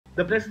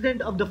The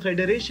president of the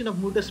Federation of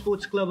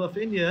Motorsports Club of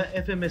India,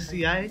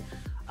 FMSCI,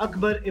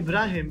 Akbar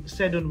Ebrahim,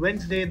 said on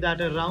Wednesday that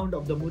a round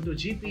of the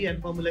MotoGP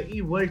and Formula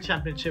E World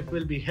Championship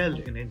will be held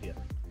in India.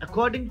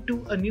 According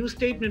to a new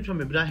statement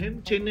from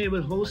Ibrahim, Chennai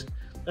will host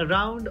a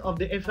round of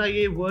the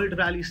FIA World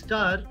Rally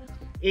Star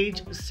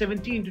age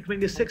 17 to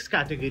 26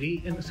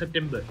 category in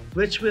September,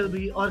 which will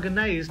be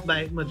organized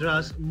by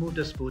Madras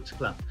Motorsports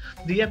Club.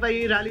 The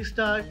FIA Rally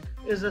Star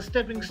is a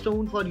stepping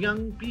stone for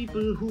young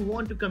people who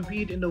want to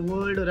compete in the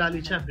World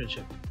Rally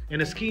Championship. In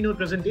his keynote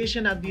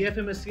presentation at the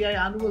FMSCI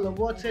annual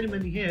award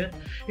ceremony here,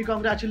 he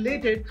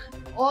congratulated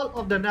all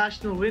of the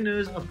national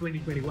winners of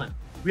 2021.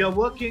 We are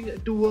working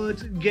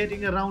towards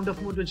getting a round of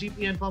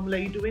MotoGP and Formula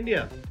E to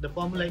India. The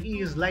Formula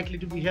E is likely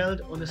to be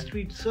held on a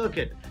street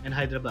circuit in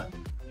Hyderabad.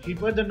 He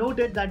further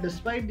noted that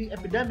despite the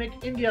epidemic,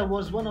 India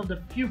was one of the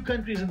few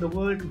countries in the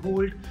world to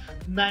hold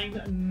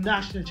 9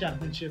 national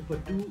championships for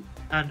 2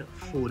 and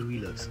 4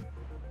 wheelers.